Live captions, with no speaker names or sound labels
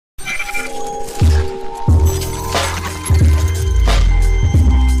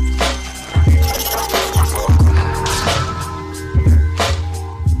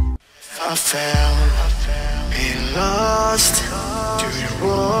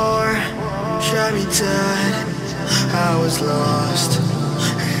time you died, I was lost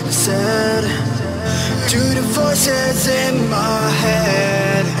and sad. To the voices in my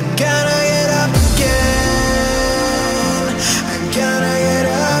head, I'm gonna get up again. I'm gonna get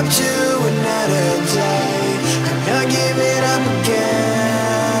up to another day. I'm not giving up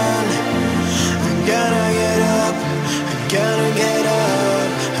again. I'm gonna get up. I'm gonna get up.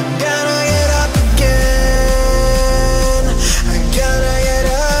 I'm gonna get up again. I'm gonna get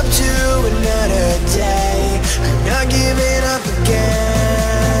up to another day. I'm not giving up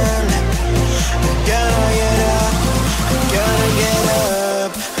again. I'm gonna get up. I'm gonna get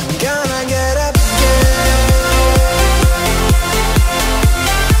up. I'm gonna get up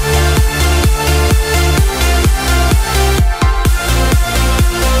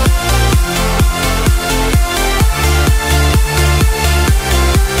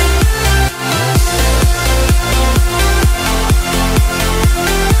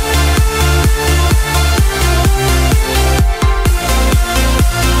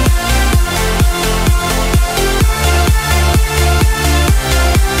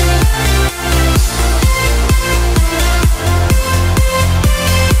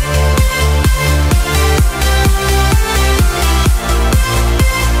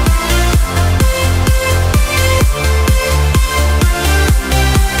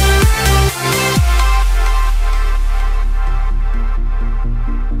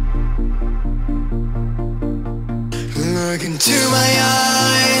Look into my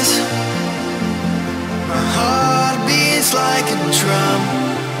eyes. My heart beats like a drum.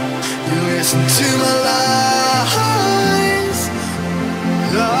 You listen to my lies.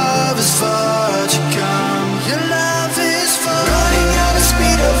 Love is far to come. Your love is far. Running at the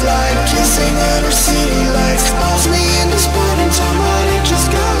speed of light, kissing under city lights. Calls me in this morning time, but it just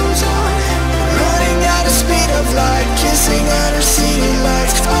goes on. Running at the speed of light, kissing under city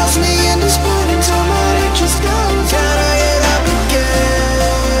lights. Calls me in this morning time, but it just goes on.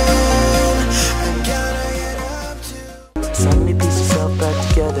 Suddenly piece yourself back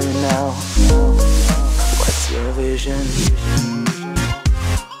together now. What's your vision?